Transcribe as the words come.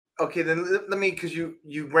Okay, then let me, because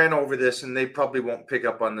you ran over this and they probably won't pick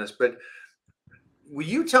up on this, but will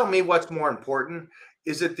you tell me what's more important?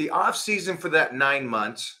 Is it the off season for that 9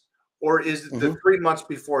 months, or is it the 3 months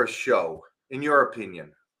before a show, in your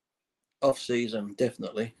opinion? Off season,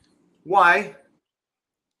 definitely. Why?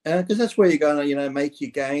 Because that's where you're going to, make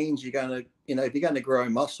your gains. You're going to, if you're going to grow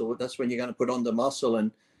muscle, that's when you're going to put on the muscle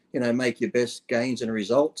and, make your best gains and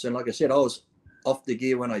results. And like I said, I was off the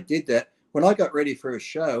gear when I did that. When I got ready for a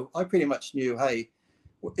show, I pretty much knew, hey,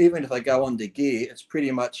 even if I go on the gear, it's pretty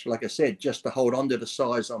much, like I said, just to hold on to the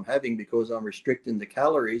size I'm having because I'm restricting the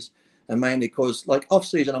calories. And mainly because, like, off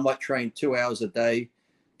season, I might train 2 hours a day,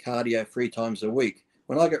 cardio 3 times a week.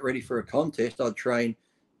 When I get ready for a contest, I'd train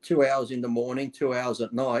 2 hours in the morning, 2 hours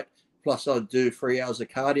at night. Plus, I'd do 3 hours of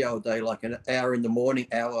cardio a day, like an hour in the morning,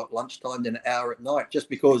 hour at lunchtime, then an hour at night, just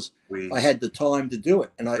because I had the time to do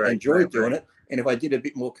it and I enjoyed doing it. And if I did a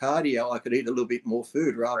bit more cardio, I could eat a little bit more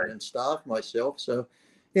food rather than starve myself. So,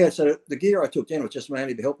 yeah, so the gear I took then was just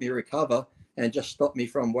mainly to help me recover and just stop me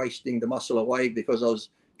from wasting the muscle away because I was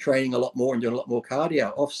training a lot more and doing a lot more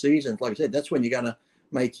cardio. Off season, like I said, that's when you're going to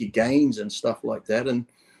make your gains and stuff like that. And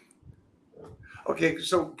okay,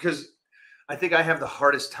 so because I think I have the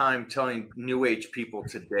hardest time telling new age people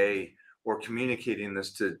today or communicating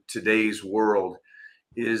this to today's world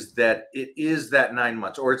is that it is that 9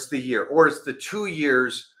 months or it's the year or it's the 2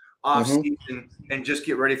 years off season and just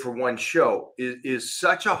get ready for one show is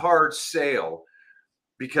such a hard sale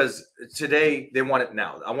because today they want it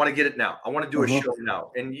now. I want to get it now. I want to do a show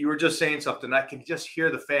now. And you were just saying something. I can just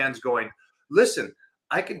hear the fans going, listen,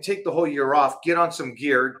 I can take the whole year off, get on some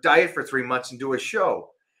gear, diet for 3 months and do a show.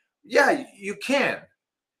 Yeah, you can,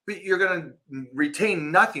 but you're going to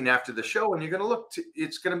retain nothing after the show and you're going to look to,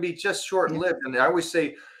 it's going to be just short-lived. And I always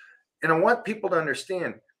say, and I want people to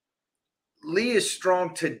understand, Lee is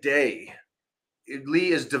strong today.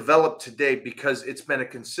 Lee is developed today because it's been a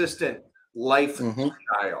consistent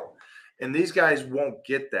lifestyle. And these guys won't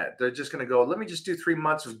get that. They're just going to go, let me just do 3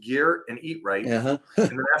 months of gear and eat right. And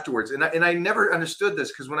then afterwards. And I never understood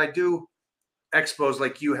this because when I do expos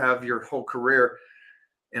like you have your whole career,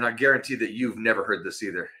 and I guarantee that you've never heard this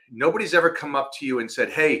either. Nobody's ever come up to you and said,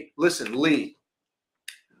 hey, listen, Lee,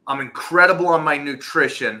 I'm incredible on my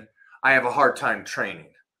nutrition. I have a hard time training.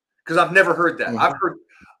 Because I've never heard that. I've heard,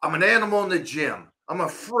 I'm an animal in the gym. I'm a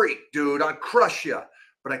freak, dude. I'll crush you,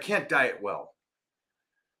 but I can't diet well.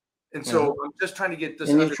 And so I'm just trying to get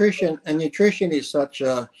this. And nutrition is such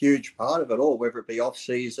a huge part of it all, whether it be off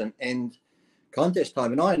season and contest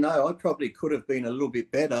time. And I know I probably could have been a little bit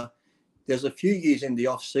better. There's a few years in the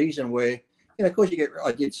off season where, of course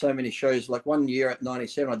I did so many shows. Like one year at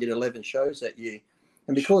 97, I did 11 shows that year.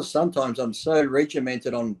 And because sometimes I'm so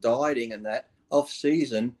regimented on dieting and that off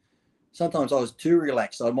season, sometimes I was too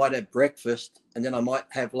relaxed. I might have breakfast and then I might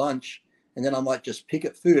have lunch and then I might just pick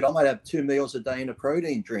at food. I might have 2 meals a day and a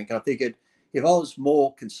protein drink. And I figured if I was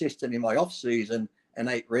more consistent in my off season and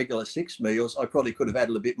ate regular 6 meals, I probably could have had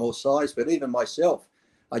a little bit more size. But even myself,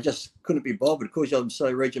 I just couldn't be bothered because I'm so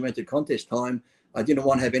regimented contest time. I didn't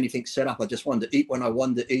want to have anything set up. I just wanted to eat when I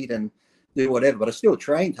wanted to eat and do whatever. But I still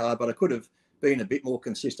trained hard, but I could have been a bit more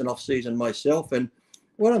consistent off season myself. And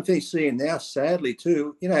what I'm seeing now, sadly,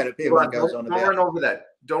 too, how everyone goes on about. Don't run over that.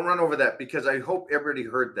 Don't run over that because I hope everybody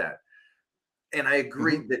heard that. And I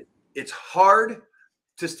agree that it's hard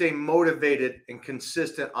to stay motivated and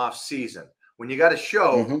consistent off season. When you got a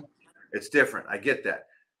show, it's different. I get that.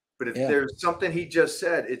 But if there's something he just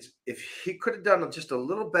said, it's if he could have done just a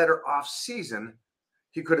little better off season,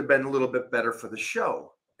 he could have been a little bit better for the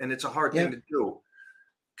show. And it's a hard thing to do.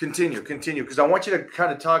 Continue. Because I want you to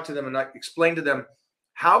kind of talk to them and explain to them,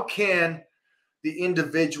 how can the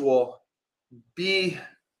individual be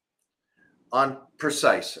on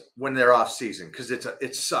precise when they're off season? Because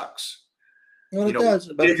it sucks. Well, it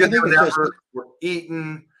does. But I think we're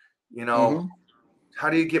eating, how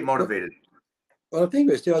do you get motivated? Well, I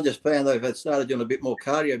think I just found that I've started doing a bit more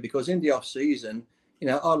cardio because in the off season,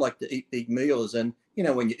 I like to eat big meals. And,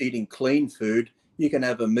 when you're eating clean food, you can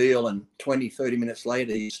have a meal and 20, 30 minutes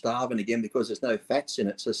later, you're starving again because there's no fats in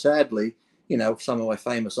it. So sadly, some of my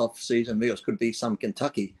famous off-season meals could be some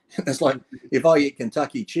Kentucky. It's like if I eat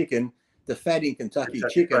Kentucky chicken, the fat in Kentucky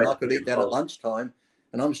chicken, I could eat that at lunchtime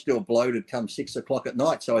and I'm still bloated come 6 o'clock at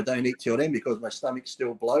night. So I don't eat till then because my stomach's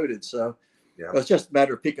still bloated. So it's just a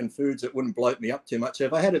matter of picking foods that wouldn't bloat me up too much. So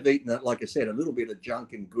if I had have eaten that, like I said, a little bit of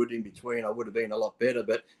junk and good in between, I would have been a lot better.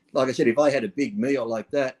 But like I said, if I had a big meal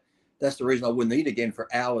like that, that's the reason I wouldn't eat again for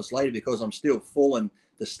hours later because I'm still full and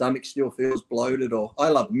the stomach still feels bloated. Or I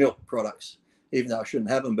love milk products, even though I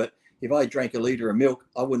shouldn't have them. But if I drank a liter of milk,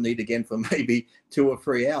 I wouldn't eat again for maybe 2 or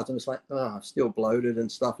 3 hours. And it's like, oh, I'm still bloated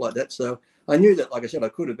and stuff like that. So I knew that, like I said, I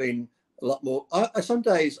could have been a lot more. Some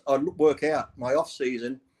days I'd work out my off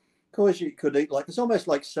season because you could eat like, it's almost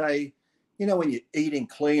like, say, you know, when you're eating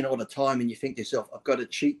clean all the time and you think to yourself, I've got a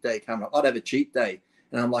cheat day coming up. I'd have a cheat day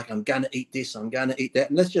and I'm like, I'm going to eat this, I'm going to eat that.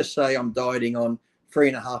 And let's just say I'm dieting on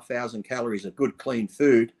 3,500 calories of good, clean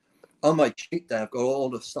food. On my cheat day, I've got all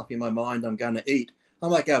the stuff in my mind I'm going to eat. I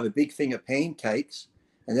might go have a big thing of pancakes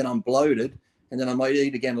and then I'm bloated. And then I might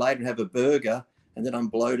eat again later and have a burger and then I'm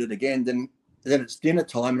bloated again. Then it's dinner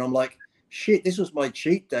time and I'm like, shit, this was my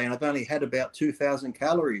cheat day and I've only had about 2,000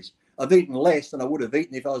 calories. I've eaten less than I would have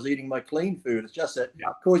eaten if I was eating my clean food. It's just that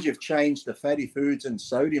because you've changed the fatty foods and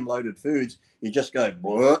sodium loaded foods, you just go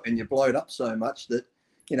and you bloat up so much that,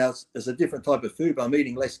 you know, it's a different type of food, but I'm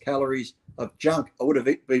eating less calories of junk. I would have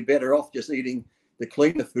been better off just eating the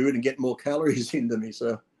cleaner food and get more calories into me.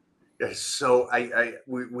 So, yeah, so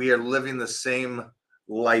we are living the same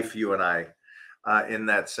life, you and I, in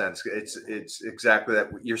that sense. It's exactly that.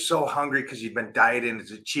 You're so hungry because you've been dieting.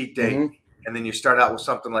 It's a cheat day. Mm-hmm. And then you start out with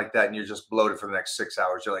something like that and you're just bloated for the next 6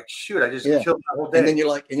 hours. You're like, shoot, I just killed the whole day. And then you're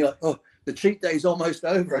like, oh, the cheat day's almost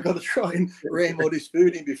over. I got to try and ram all this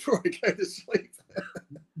food in before I go to sleep.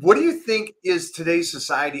 What do you think is today's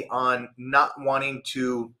society on not wanting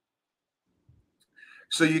to?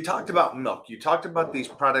 So you talked about milk. You talked about these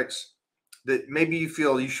products that maybe you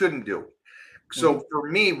feel you shouldn't do. So for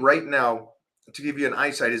me right now, to give you an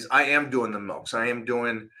eyesight, is I am doing the milks. I am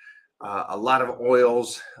doing a lot of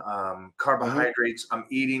oils, carbohydrates. I'm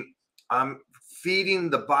feeding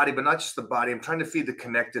the body, but not just the body. I'm trying to feed the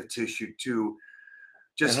connective tissue to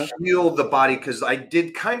just heal the body. Because I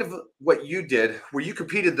did kind of what you did, where you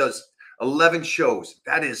competed those 11 shows.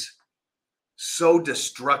 That is so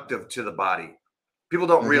destructive to the body. People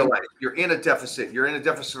don't realize you're in a deficit. You're in a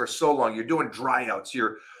deficit for so long. You're doing dryouts.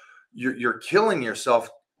 You're killing yourself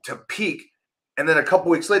to peak, and then a couple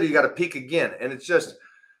weeks later you got to peak again, and it's just,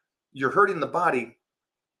 you're hurting the body.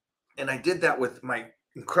 And I did that with my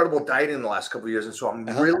incredible dieting in the last couple of years. And so I'm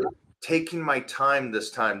really taking my time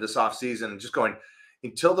this off season, and just going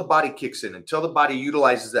until the body kicks in, until the body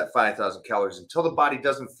utilizes that 5,000 calories, until the body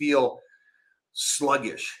doesn't feel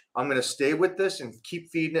sluggish. I'm going to stay with this and keep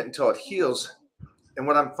feeding it until it heals. And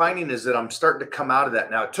what I'm finding is that I'm starting to come out of that.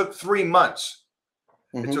 Now, it took 3 months.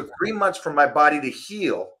 It took 3 months for my body to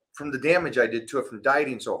heal from the damage I did to it from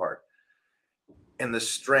dieting so hard. And the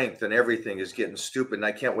strength and everything is getting stupid. And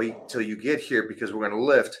I can't wait till you get here because we're going to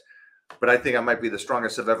lift. But I think I might be the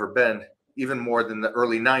strongest I've ever been, even more than the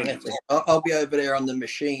early 90s. I'll be over there on the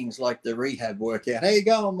machines like the rehab workout. How you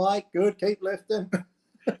going, Mike? Good. Keep lifting.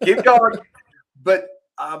 Keep going. But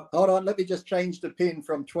hold on. Let me just change the pin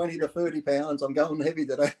from 20 to 30 pounds. I'm going heavy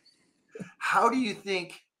today. How do you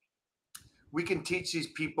think we can teach these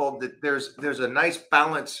people that there's a nice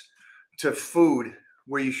balance to food,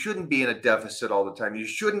 where you shouldn't be in a deficit all the time? You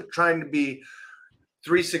shouldn't try to be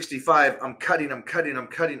 365. I'm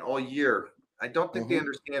cutting all year. I don't think they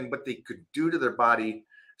understand what they could do to their body,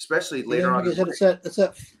 especially later on.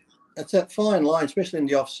 It's that fine line, especially in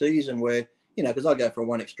the off season, where, you know, because I go from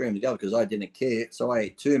one extreme to the other because I didn't care, so I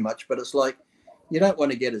ate too much. But it's like, you don't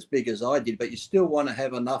want to get as big as I did, but you still want to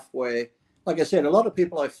have enough where, like I said, a lot of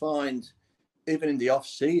people I find, even in the off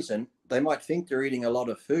season, they might think they're eating a lot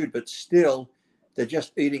of food, but still they're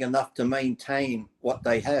just eating enough to maintain what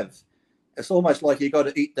they have. It's almost like you got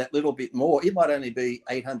to eat that little bit more. It might only be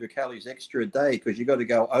 800 calories extra a day because you got to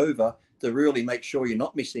go over to really make sure you're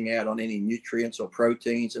not missing out on any nutrients or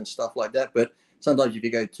proteins and stuff like that. But sometimes if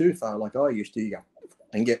you go too far, like I used to, you go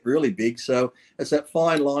and get really big. So it's that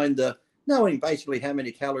fine line to knowing basically how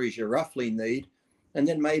many calories you roughly need, and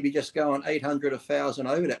then maybe just going 800, 1,000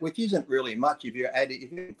 over that, which isn't really much if you're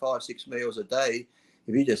eating 5-6 meals a day.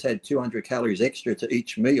 If you just had 200 calories extra to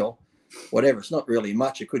each meal, whatever, it's not really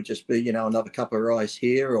much. It could just be, you know, another cup of rice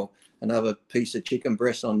here or another piece of chicken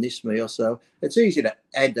breast on this meal. So it's easy to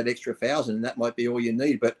add that extra 1,000 and that might be all you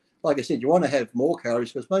need. But like I said, you want to have more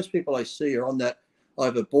calories because most people I see are on that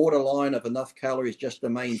either borderline of enough calories just to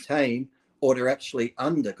maintain, or they're actually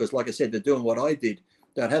under. Because like I said, they're doing what I did.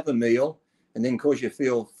 They'll have a meal, and then because you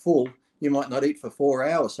feel full, you might not eat for 4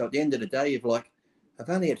 hours. So at the end of the day, you're like, I've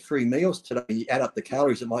only had 3 meals today. You add up the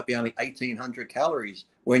calories, it might be only 1,800 calories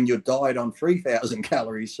when you died on 3,000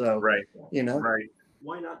 calories. So, right, you know, right.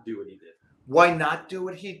 Why not do what he did? Why not do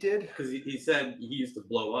what he did? Because he said he used to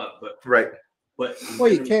blow up, but right. But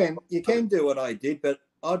well, you can do what I did, but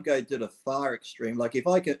I'd go to the far extreme. Like if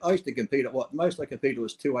I used to compete at what most I competed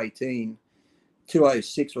was 218.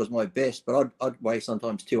 206 was my best, but I'd weigh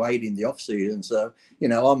sometimes 280 in the off season. So, you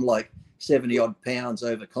know, I'm like 70 odd pounds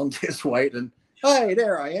over contest weight. And hey,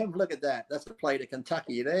 there I am. Look at that. That's a plate of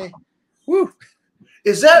Kentucky there. Woo.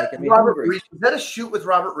 Is that Making me Robert hungry. Reef? Is that a shoot with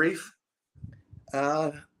Robert Reef?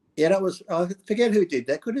 Yeah, that was, I forget who did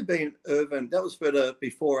that. Could have been Irvin. That was for the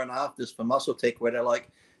before and afters for Muscle Tech, where they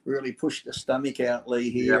like really push the stomach out,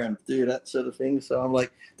 Lee, here and do that sort of thing. So I'm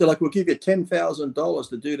like, they're like, we'll give you $10,000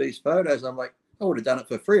 to do these photos. I'm like, I would have done it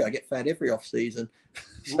for free. I get fat every off season.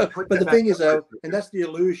 So, but the thing is, though, and that's the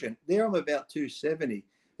illusion. There I'm about 270.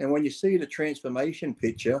 And when you see the transformation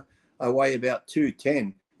picture, I weigh about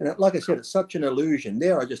 210. And like I said, it's such an illusion.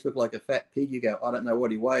 There, I just look like a fat pig. You go, I don't know what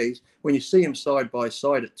he weighs. When you see him side by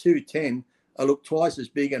side at 210, I look twice as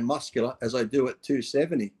big and muscular as I do at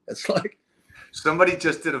 270. It's like. Somebody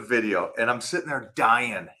just did a video, and I'm sitting there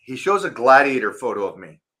dying. He shows a gladiator photo of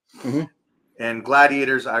me. Mm-hmm. And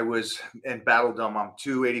gladiators, I was in Battle Dome. I'm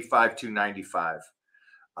 285, 295.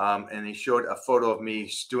 And he showed a photo of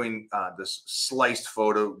me doing this sliced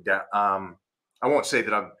photo. I won't say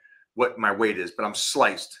that I'm what my weight is, but I'm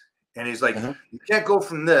sliced. And he's like, you can't go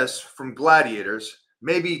from gladiators,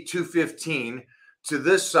 maybe 215 to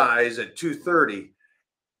this size at 230.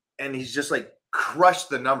 And he's just like crushed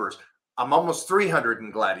the numbers. I'm almost 300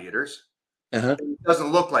 in gladiators. It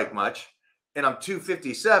doesn't look like much. And I'm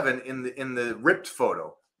 257 in the ripped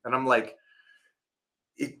photo. And I'm like,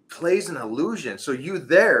 it plays an illusion. So you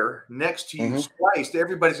there next to you sliced,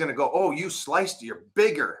 everybody's going to go, oh, you sliced, you're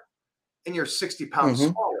bigger. And you're 60 pounds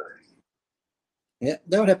smaller. Yeah,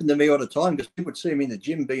 that would happen to me all the time because people would see me in the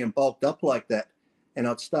gym being bulked up like that. And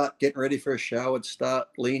I'd start getting ready for a show. I'd start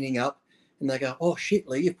leaning up. And they go, oh, shit,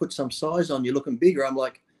 Lee, you've put some size on. You're looking bigger. I'm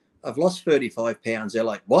like, I've lost 35 pounds. They're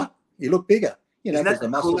like, what? You look bigger. You know, because the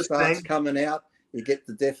muscle starts coming out. You get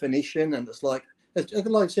the definition. And it's like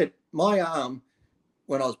I said, my arm,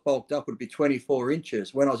 when I was bulked up, would be 24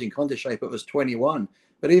 inches. When I was in contest shape, it was 21.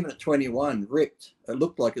 But even at 21, ripped, it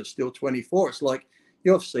looked like it was still 24. It's like,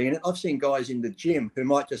 you've seen it. I've seen guys in the gym who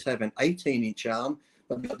might just have an 18-inch arm,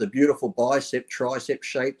 but got the beautiful bicep, tricep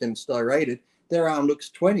shaped and striated. Their arm looks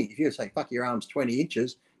 20. If you say, fuck, your arm's 20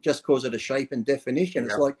 inches, just because of the shape and definition.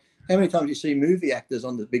 It's like, how many times you see movie actors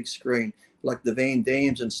on the big screen, like the Van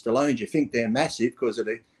Dams and Stallones, you think they're massive because of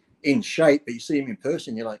the in shape, but you see him in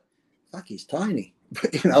person, you're like, fuck, he's tiny.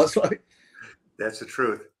 But, you know, it's like. That's the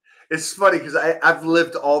truth. It's funny because I've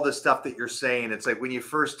lived all the stuff that you're saying. It's like when you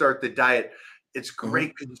first start the diet, it's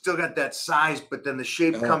great because you still got that size, but then the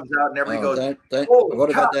shape comes out and everybody goes, what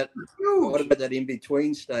about that? What about that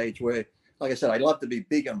in-between stage where, like I said, I love to be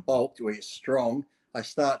big and bulked where you're strong. I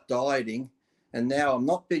start dieting and now I'm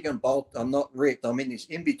not big and bulked. I'm not ripped. I'm in this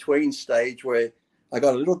in-between stage where I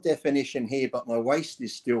got a little definition here, but my waist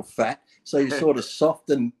is still fat. So you're sort of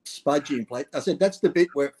soft and spudgy in place. I said, that's the bit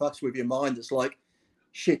where it fucks with your mind. It's like,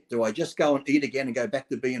 shit, do I just go and eat again and go back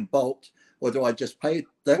to being bulked? Or do I just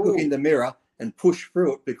look in the mirror and push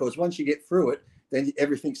through it? Because once you get through it, then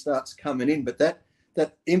everything starts coming in. But that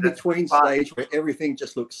in-between stage where everything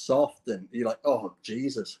just looks soft and you're like, oh,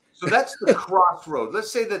 Jesus. So that's the crossroad.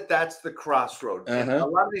 Let's say that's the crossroad. And a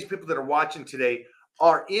lot of these people that are watching today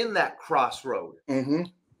are in that crossroad.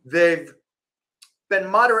 They've been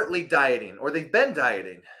moderately dieting or they've been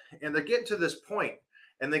dieting and they're getting to this point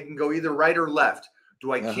and they can go either right or left.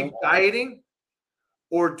 Do I keep dieting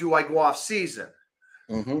or do I go off season?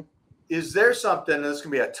 Is there something, and this is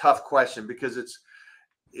going to be a tough question because it's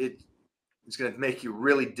going to make you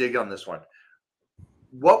really dig on this one.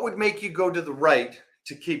 What would make you go to the right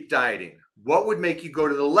to keep dieting? What would make you go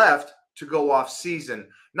to the left to go off season?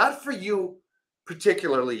 Not for you,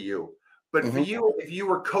 particularly you, but for you, if you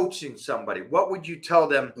were coaching somebody, what would you tell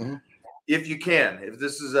them if you can? If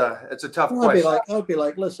this is it's a tough question. I'd be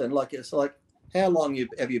like, listen, like it's like, how long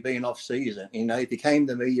have you been off season? You know, if you came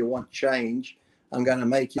to me, you want change, I'm going to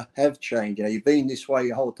make you have change. You know, you've been this way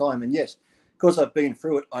your whole time. And yes, because I've been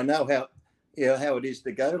through it, I know how it is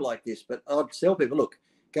to go like this. But I'd tell people, look,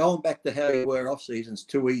 going back to how you were off season's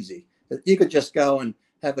too easy. You could just go and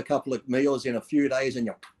have a couple of meals in a few days and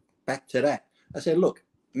you're back to that. I said, look,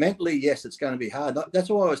 mentally, yes, it's going to be hard. That's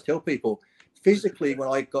why I always tell people, physically, when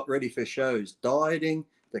I got ready for shows, dieting,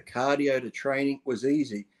 the cardio, the training was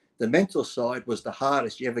easy. The mental side was the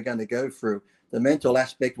hardest you're ever going to go through. The mental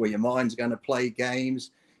aspect where your mind's going to play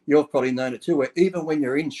games. You've probably known it too, where even when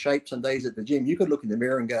you're in shape some days at the gym, you could look in the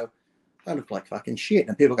mirror and go, I look like fucking shit.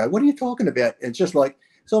 And people go, what are you talking about? It's just like,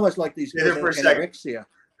 it's almost like these anorexia.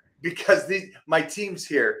 Because my team's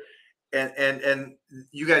here and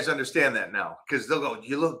you guys understand that now because they'll go,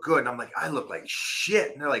 you look good. And I'm like, I look like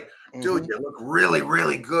shit. And they're like, dude, you look really,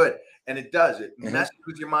 really good. And it does. It messes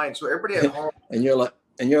with your mind. So everybody at home. And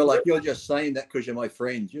you're like, you're just saying that because you're my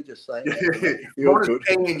friend. You're just saying that. Mona's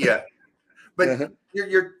paying you. But Uh-huh.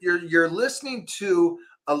 you're listening to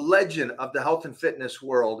a legend of the health and fitness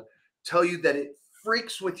world tell you that it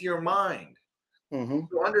freaks with your mind. Mm-hmm.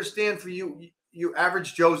 So understand, for you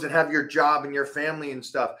average Joes that have your job and your family and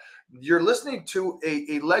stuff, you're listening to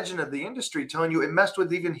a legend of the industry telling you it messed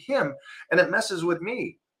with even him, and it messes with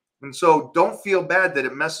me. And so don't feel bad that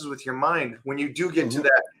it messes with your mind when you do get to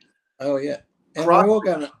that. Oh yeah, and Cross-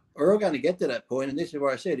 we're all going to get to that point, and this is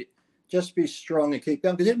where I said it. Just be strong and keep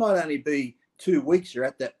going, because it might only be 2 weeks. You're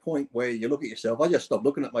at that point where you look at yourself. I just stopped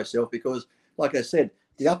looking at myself because, like I said,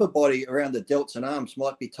 the upper body around the delts and arms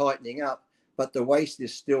might be tightening up, but the waist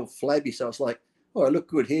is still flabby. So it's like, oh, I look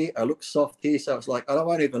good here. I look soft here. So it's like, I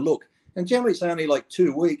won't even look. And generally it's only like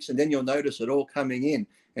 2 weeks, and then you'll notice it all coming in.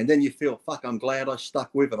 And then you feel, fuck, I'm glad I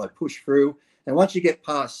stuck with it. I pushed through. And once you get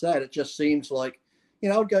past that, it just seems like,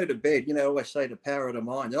 I'd go to bed, I always say the power of the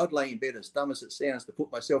mind. I'd lay in bed, as dumb as it sounds, to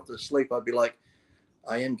put myself to sleep. I'd be like,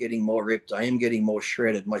 I am getting more ripped. I am getting more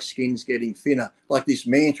shredded. My skin's getting thinner. Like this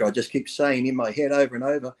mantra, I just keep saying in my head over and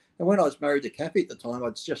over. And when I was married to Kathy at the time,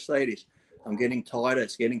 I'd just say this, I'm getting tighter.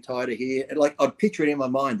 It's getting tighter here. And like, I'd picture it in my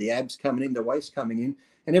mind, the abs coming in, the waist coming in.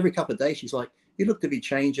 And every couple of days, she's like, you look to be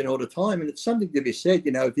changing all the time. And it's something to be said,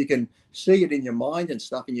 if you can see it in your mind and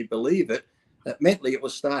stuff and you believe it, that mentally it will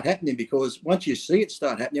start happening. Because once you see it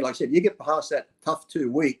start happening, like I said, you get past that tough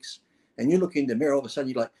 2 weeks and you look in the mirror, all of a sudden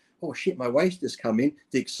you're like, oh shit, my waist has come in.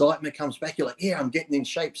 The excitement comes back. You're like, yeah, I'm getting in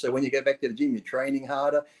shape. So when you go back to the gym, you're training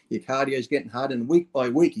harder, your cardio is getting harder, and week by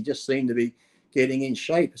week, you just seem to be getting in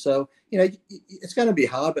shape. So, it's going to be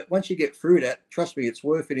hard, but once you get through that, trust me, it's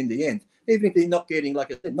worth it in the end. Even if you're not getting,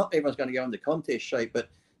 like I said, not everyone's going to go into contest shape, but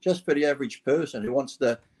just for the average person who wants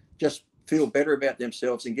to just feel better about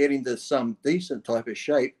themselves and get into some decent type of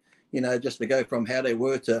shape, just to go from how they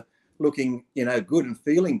were to looking, good and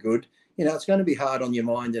feeling good, it's going to be hard on your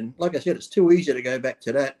mind. And like I said, it's too easy to go back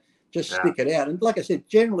to that. Just stick it out. And like I said,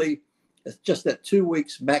 generally, it's just that 2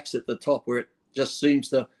 weeks max at the top where it just seems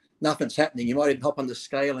to, nothing's happening. You might even hop on the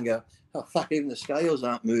scale and go, oh, fuck, even the scales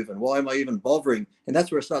aren't moving. Why am I even bothering? And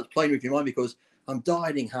that's where it starts playing with your mind, because I'm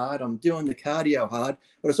dieting hard, I'm doing the cardio hard,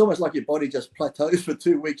 but it's almost like your body just plateaus for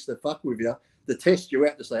 2 weeks to fuck with you, to test you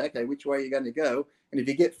out, to say, okay, which way are you going to go? And if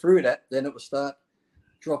you get through that, then it will start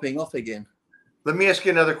dropping off again. Let me ask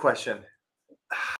you another question.